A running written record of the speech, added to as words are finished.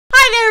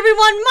Hi there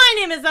everyone, my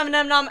name is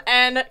Nom,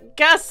 and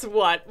guess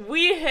what?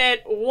 We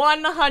hit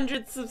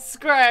 100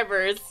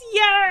 subscribers.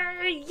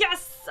 Yay!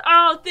 Yes!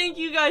 Oh, thank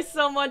you guys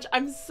so much.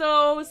 I'm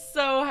so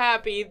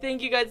happy.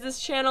 Thank you guys. This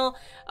channel,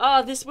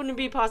 this wouldn't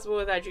be possible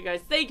without you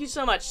guys. Thank you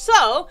so much.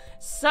 So,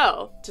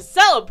 to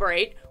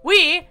celebrate,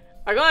 we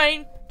are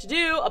going to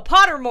do a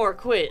Pottermore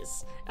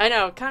quiz. I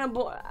know, kind of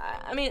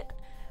I mean,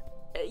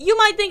 you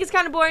might think it's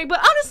kind of boring, but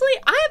honestly,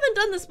 I haven't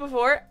done this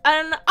before,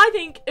 and I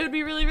think it would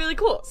be really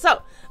cool.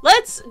 So,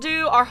 let's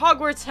do our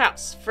Hogwarts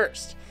house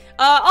first.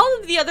 All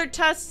of the other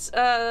tests,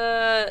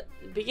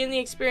 begin the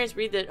experience,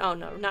 read the, oh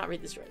no, not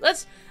read the story.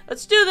 Let's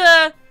do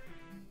the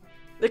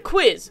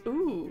quiz.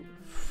 Ooh,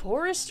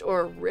 forest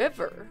or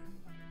river?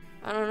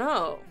 I don't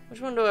know.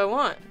 Which one do I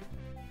want?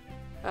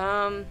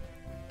 I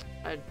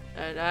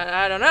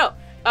don't know.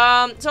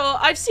 So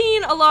I've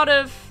seen a lot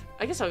of,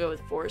 I guess I'll go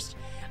with forest.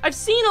 I've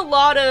seen a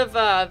lot of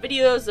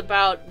videos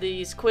about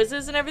these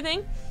quizzes and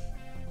everything,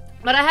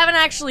 but I haven't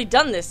actually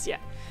done this yet.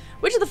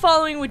 Which of the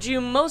following would you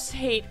most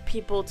hate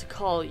people to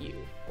call you?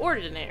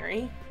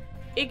 Ordinary,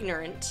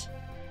 ignorant,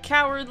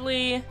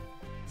 cowardly,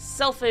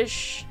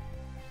 selfish,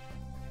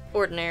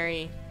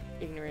 ordinary,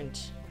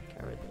 ignorant,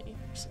 cowardly,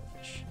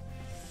 selfish.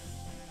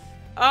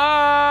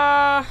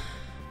 I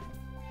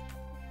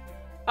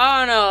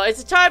don't know.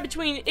 It's a tie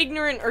between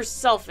ignorant or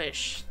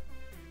selfish.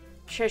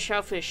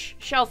 Shellfish.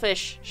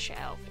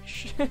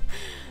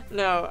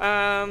 No,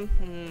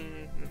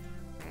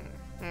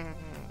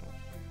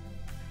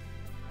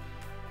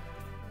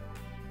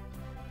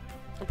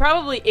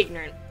 probably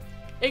ignorant.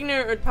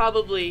 Ignorant would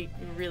probably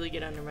really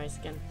get under my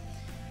skin.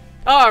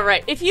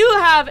 Alright, if you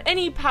have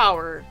any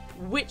power,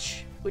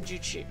 which would you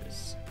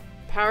choose?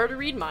 The power to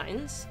read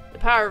minds, the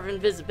power of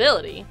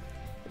invisibility,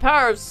 the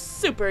power of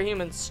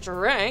superhuman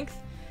strength,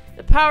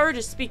 the power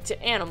to speak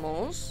to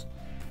animals,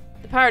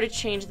 the power to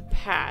change the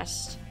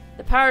past,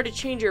 the power to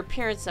change your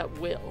appearance at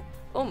will.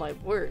 Oh my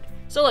word.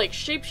 So like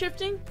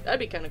shape-shifting? That'd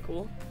be kind of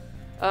cool.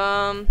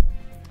 Power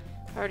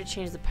to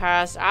change the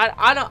past.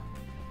 I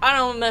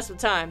don't mess with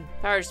time.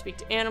 Power to speak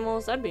to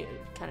animals. That'd be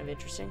kind of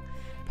interesting.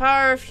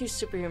 Power of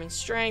superhuman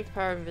strength,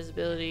 power of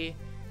invisibility,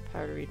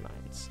 power to read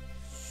minds.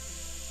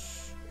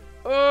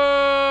 Oh,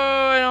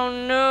 I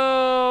don't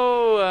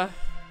know.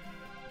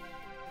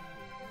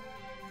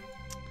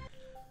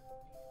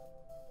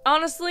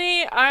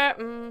 Honestly,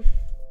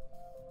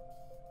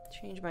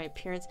 change my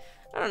appearance.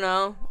 I don't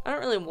know. I don't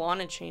really want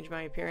to change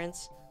my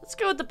appearance. Let's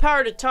go with the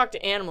power to talk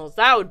to animals.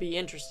 That would be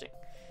interesting.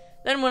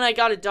 Then when I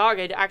got a dog,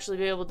 I'd actually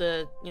be able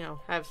to, you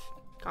know, have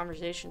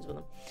conversations with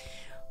them.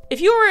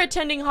 If you were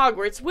attending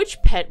Hogwarts,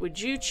 which pet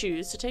would you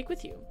choose to take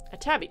with you? A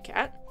tabby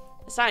cat,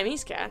 a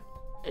Siamese cat,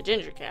 a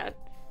ginger cat,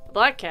 a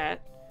black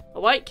cat,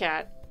 a white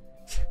cat,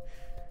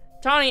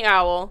 tawny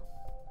owl,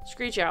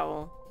 screech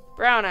owl,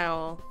 brown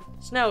owl,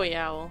 snowy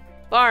owl,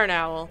 barn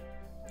owl,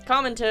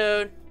 common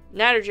toad,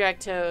 natterjack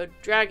toad,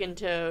 dragon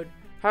toad,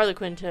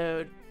 harlequin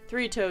toad,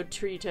 three-toed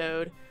tree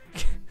toad.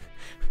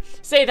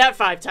 Say that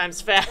 5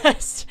 times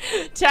fast.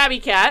 Tabby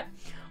cat,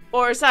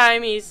 or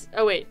Siamese.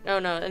 Oh wait, oh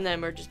no, and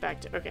then we're just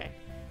back to, okay.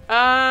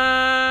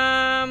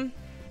 I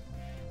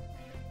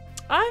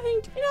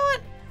think, you know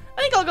what?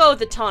 I think I'll go with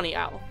the tawny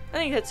owl. I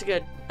think that's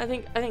good. I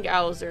think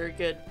owls are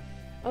good.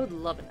 I would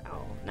love an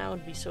owl. That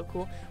would be so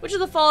cool. Which of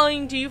the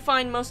following do you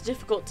find most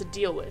difficult to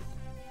deal with?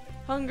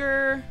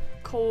 Hunger,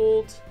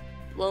 cold,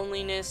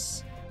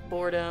 loneliness,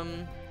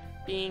 boredom,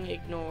 being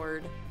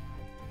ignored.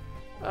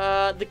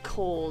 The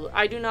cold.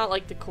 I do not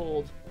like the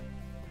cold.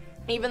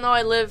 Even though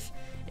I live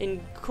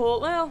in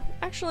cold, well,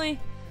 actually,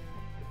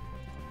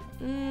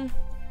 I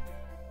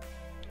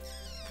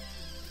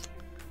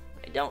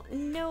don't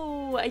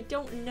know,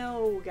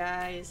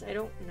 guys. I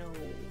don't know.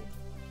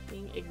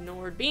 Being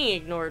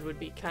ignored would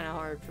be kind of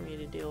hard for me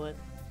to deal with.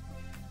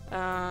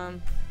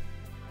 I'm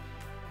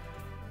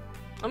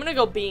gonna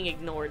go being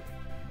ignored.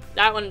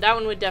 That one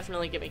would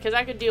definitely get me, because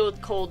I could deal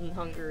with cold and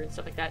hunger and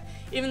stuff like that.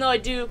 Even though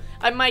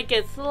I might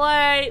get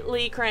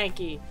slightly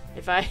cranky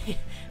if I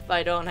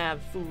don't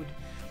have food.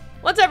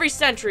 Once every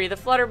century, the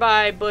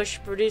flutterby bush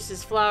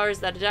produces flowers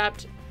that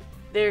adapt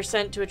their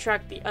scent to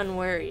attract the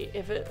unwary.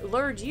 If it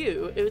lured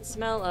you, it would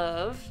smell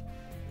of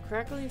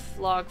crackling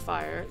log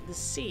fire, the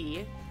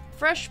sea,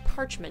 fresh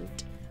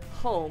parchment,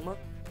 home.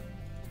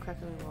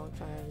 Crackling log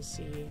fire, the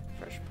sea,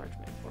 fresh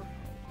parchment, or home.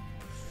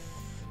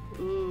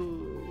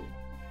 Ooh.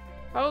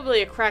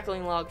 Probably a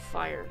crackling log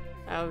fire.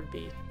 That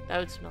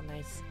would smell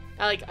nice.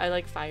 I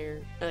like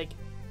fire. I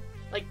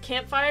like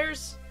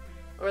campfires,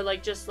 or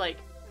like just like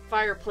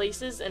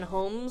fireplaces and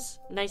homes.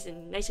 Nice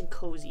and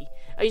cozy.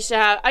 I used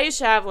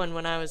to have one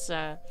when I was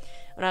a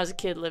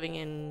kid living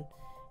in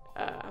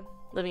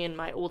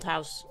my old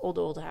house.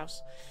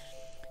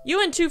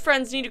 You and 2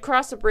 friends need to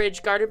cross a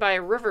bridge guarded by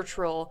a river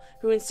troll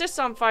who insists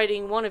on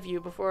fighting one of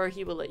you before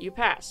he will let you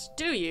pass.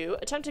 Do you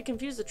attempt to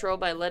confuse the troll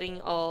by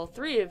letting all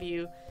 3 of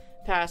you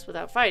pass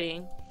without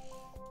fighting?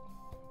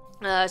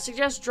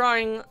 Suggest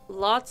drawing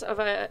lots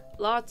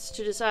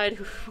to decide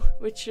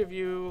which of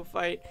you will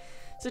fight.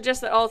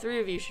 Suggest that all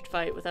 3 of you should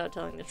fight without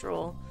telling the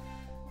troll.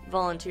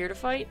 Volunteer to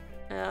fight.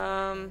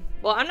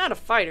 Well, I'm not a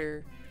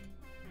fighter.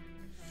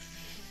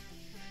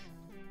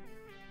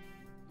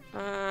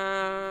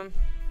 I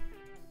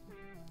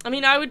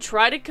mean, I would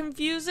try to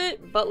confuse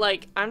it, but,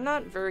 like, I'm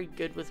not very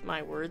good with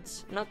my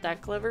words. I'm not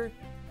that clever.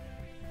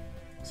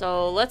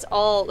 So, let's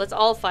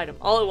all fight him,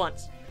 all at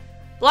once.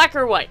 Black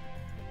or white?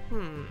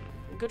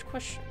 Good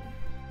question.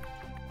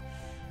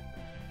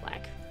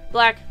 Black.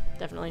 Black,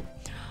 definitely.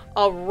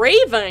 A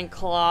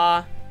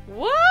Ravenclaw?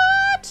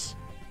 What?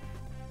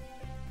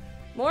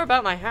 More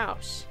about my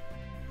house.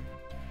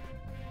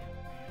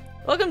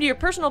 Welcome to your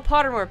personal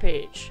Pottermore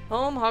page.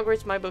 Home,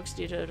 Hogwarts, my books,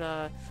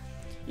 da-da-da.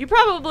 You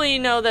probably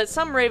know that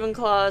some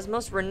Ravenclaw's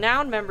most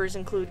renowned members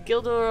include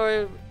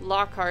Gilderoy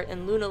Lockhart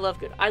and Luna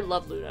Lovegood. I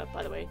love Luna,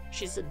 by the way.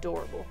 She's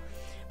adorable.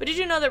 But did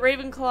you know that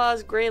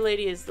Ravenclaw's Grey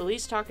Lady is the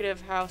least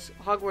talkative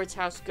Hogwarts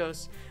house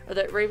ghost, or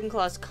that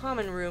Ravenclaw's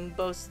common room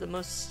boasts the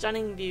most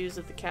stunning views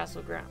of the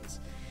castle grounds?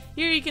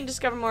 Here you can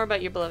discover more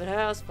about your beloved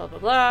house, blah, blah,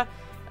 blah.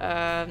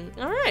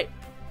 Alright.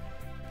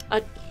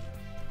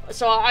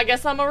 So I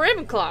guess I'm a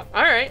Ravenclaw.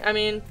 Alright, I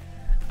mean,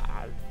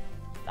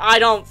 I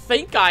don't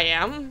think I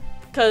am.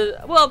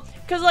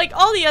 Cause like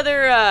all the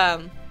other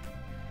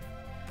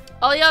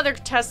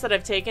tests that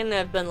I've taken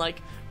have been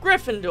like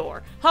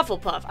Gryffindor,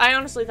 Hufflepuff. I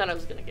honestly thought I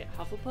was gonna get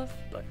Hufflepuff,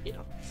 but you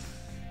know.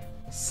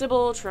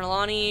 Sybil,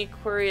 Trelawney,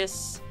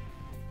 Quirius,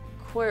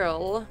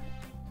 Quirrell,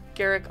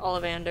 Garrick,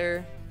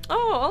 Ollivander.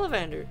 Oh,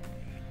 Ollivander.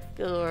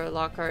 Gilderoy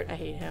Lockhart, I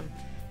hate him.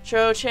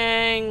 Cho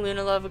Chang,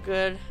 Luna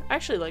Lovegood. I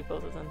actually like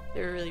both of them.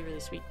 They're really, really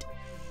sweet.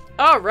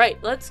 Alright,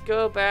 let's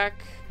go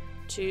back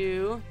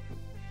to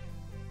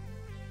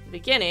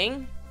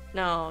beginning.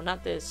 No,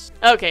 not this.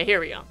 Okay, here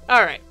we go.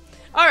 Alright.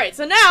 Alright,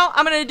 so now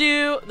I'm gonna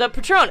do the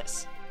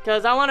Patronus.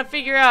 Because I want to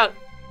figure out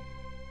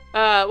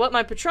what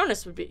my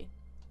Patronus would be.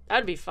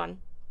 That'd be fun.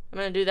 I'm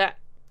gonna do that.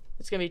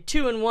 It's gonna be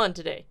 2 in 1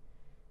 today.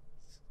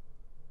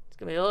 It's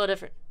gonna be a little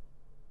different.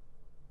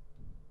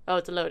 Oh,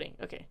 it's loading.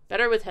 Okay.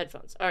 Better with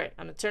headphones. Alright,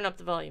 I'm gonna turn up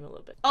the volume a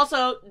little bit.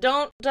 Also,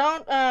 don't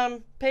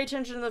pay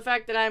attention to the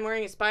fact that I'm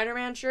wearing a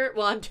Spider-Man shirt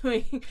while I'm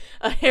doing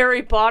a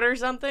Harry Potter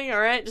something,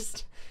 alright?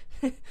 Just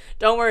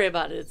don't worry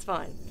about it. It's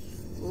fine.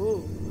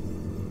 Ooh.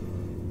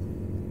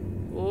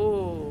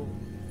 Ooh.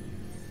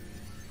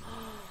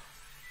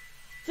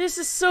 This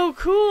is so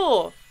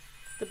cool!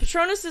 The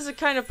Patronus is a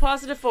kind of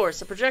positive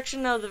force, a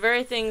projection of the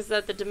very things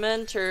that the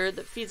Dementor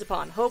that feeds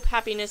upon. Hope,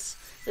 happiness,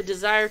 the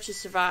desire to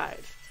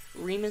survive.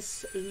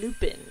 Remus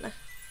Lupin.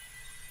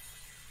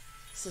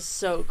 This is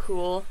so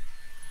cool.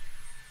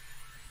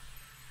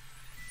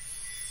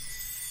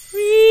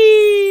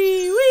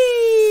 Whee!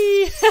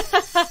 Whee!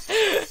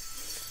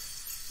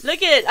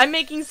 Look at it! I'm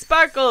making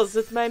sparkles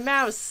with my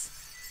mouse.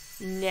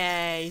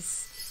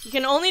 Nice. You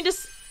can only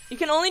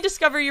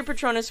discover your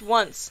Patronus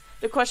once.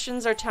 The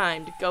questions are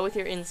timed. Go with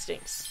your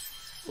instincts.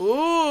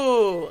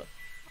 Ooh!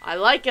 I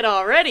like it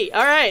already.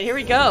 Alright, here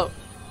we go.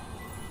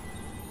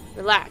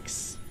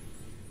 Relax.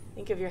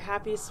 Think of your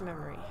happiest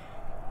memory.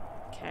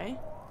 Okay.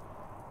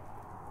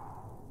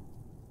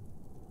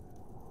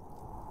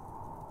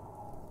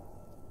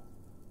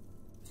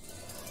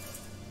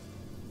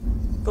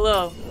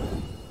 Glow.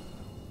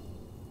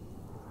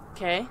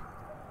 Okay.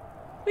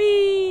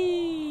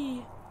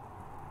 Whee!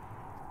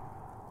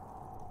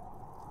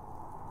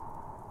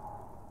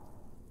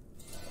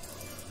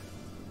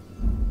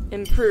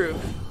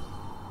 Improve.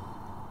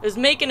 It was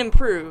make and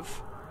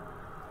improve.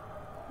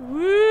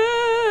 Woo!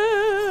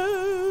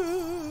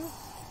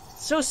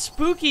 So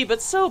spooky,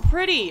 but so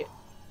pretty.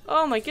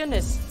 Oh my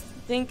goodness.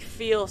 Think,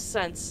 feel,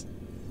 sense.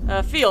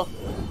 Feel.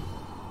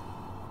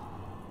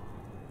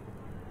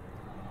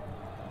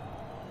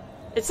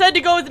 It said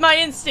to go with my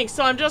instincts,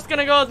 so I'm just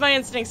gonna go with my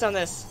instincts on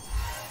this.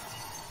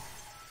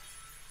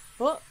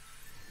 What?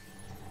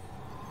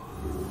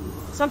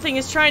 Something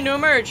is trying to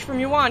emerge from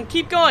your wand.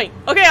 Keep going.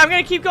 Okay, I'm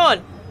gonna keep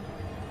going.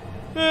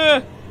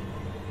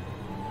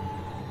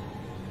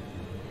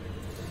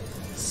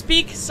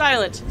 Speak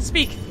silent.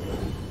 Speak.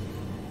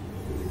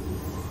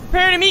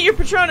 Prepare to meet your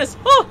Patronus.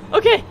 Oh,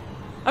 okay.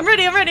 I'm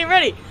ready, I'm ready, I'm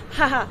ready.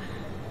 Haha.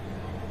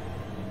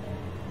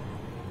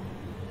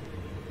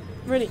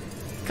 Ready.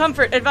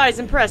 Comfort, advise,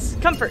 impress.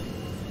 Comfort.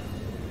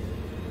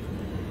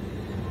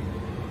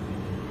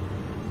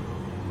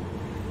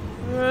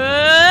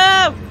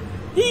 Whoa!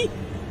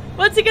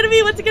 What's it gonna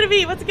be? What's it gonna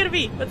be? What's it gonna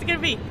be? What's it gonna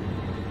be?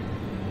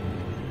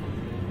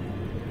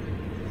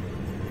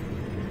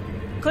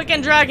 Click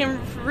and drag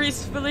and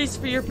release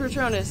for your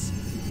Patronus.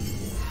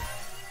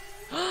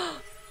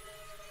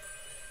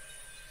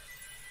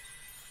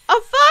 A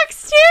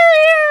fox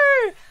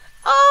terrier!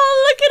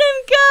 Oh, look at him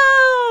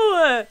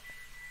go!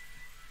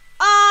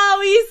 Oh,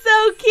 he's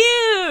so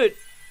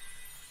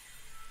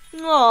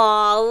cute!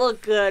 Aw,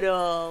 look at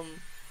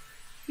him.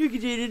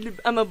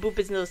 I'm gonna boop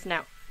his nose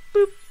now.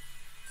 Boop.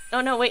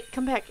 Oh no, wait,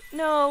 come back.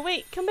 No,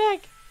 wait, come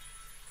back.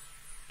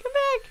 Come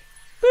back.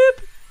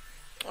 Boop.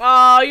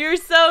 Oh, you're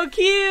so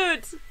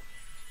cute.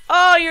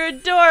 Oh, you're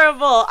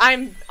adorable.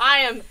 I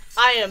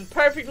am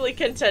perfectly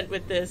content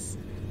with this.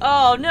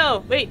 Oh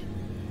no, wait.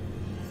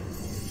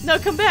 No,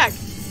 come back.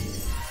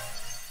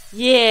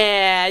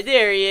 Yeah,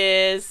 there he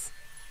is.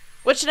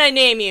 What should I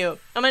name you?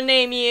 I'm gonna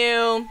name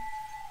you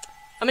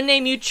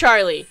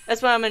Charlie.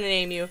 That's what I'm gonna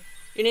name you.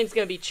 Your name's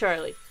gonna be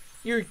Charlie.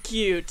 You're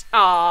cute.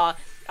 Aw.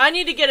 I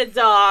need to get a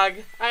dog.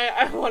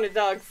 I want a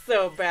dog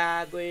so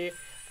badly.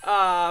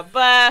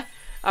 But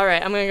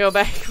alright, I'm gonna go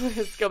back.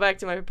 Let's go back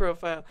to my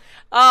profile.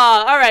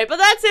 Alright, but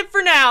that's it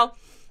for now.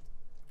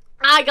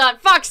 I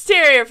got Fox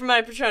Terrier for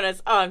my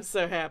Patronus. Oh, I'm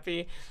so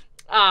happy.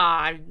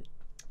 I'm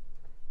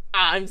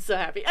so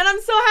happy. And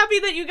I'm so happy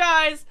that you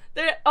guys,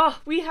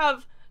 we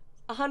have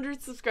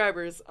 100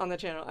 subscribers on the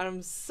channel. And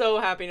I'm so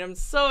happy and I'm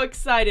so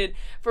excited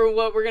for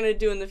what we're gonna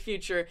do in the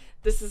future.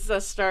 This is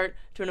a start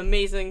to an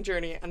amazing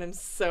journey and I'm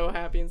so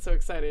happy and so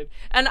excited.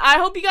 And I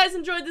hope you guys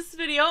enjoyed this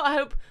video. I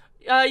hope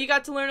you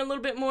got to learn a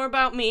little bit more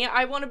about me.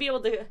 I want to be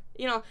able to,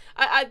 you know,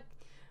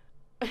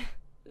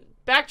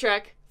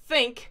 backtrack,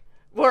 think,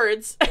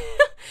 words. I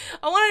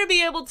wanted to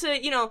be able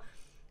to, you know,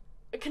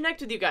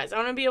 connect with you guys. I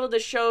want to be able to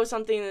show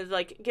something that,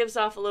 like, gives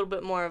off a little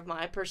bit more of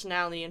my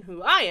personality and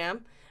who I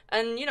am.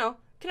 And, you know,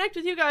 connect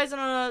with you guys on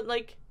a,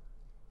 like,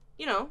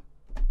 you know,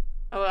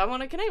 I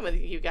want to connect with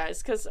you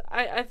guys. Because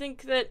I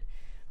think that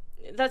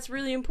that's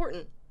really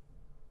important.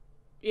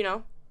 You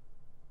know?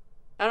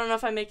 I don't know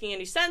if I'm making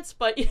any sense,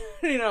 but,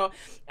 you know,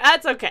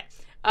 that's okay.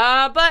 But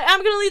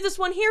I'm going to leave this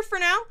one here for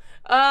now.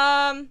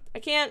 I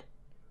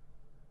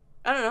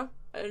don't know.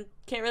 I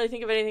can't really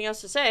think of anything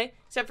else to say,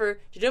 except for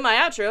to do my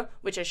outro,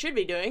 which I should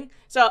be doing.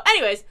 So,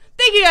 anyways,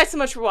 thank you guys so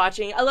much for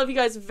watching. I love you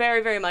guys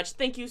very, very much.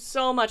 Thank you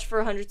so much for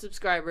 100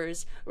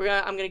 subscribers.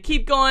 I'm gonna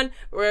keep going.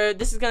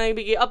 This is gonna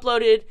be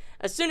uploaded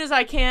as soon as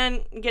I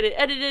can, get it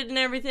edited and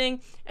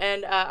everything,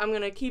 and I'm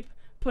gonna keep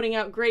putting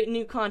out great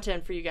new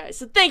content for you guys.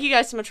 So thank you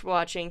guys so much for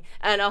watching,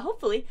 and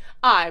hopefully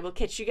I will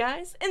catch you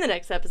guys in the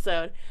next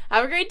episode.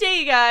 Have a great day,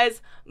 you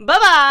guys.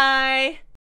 Bye-bye!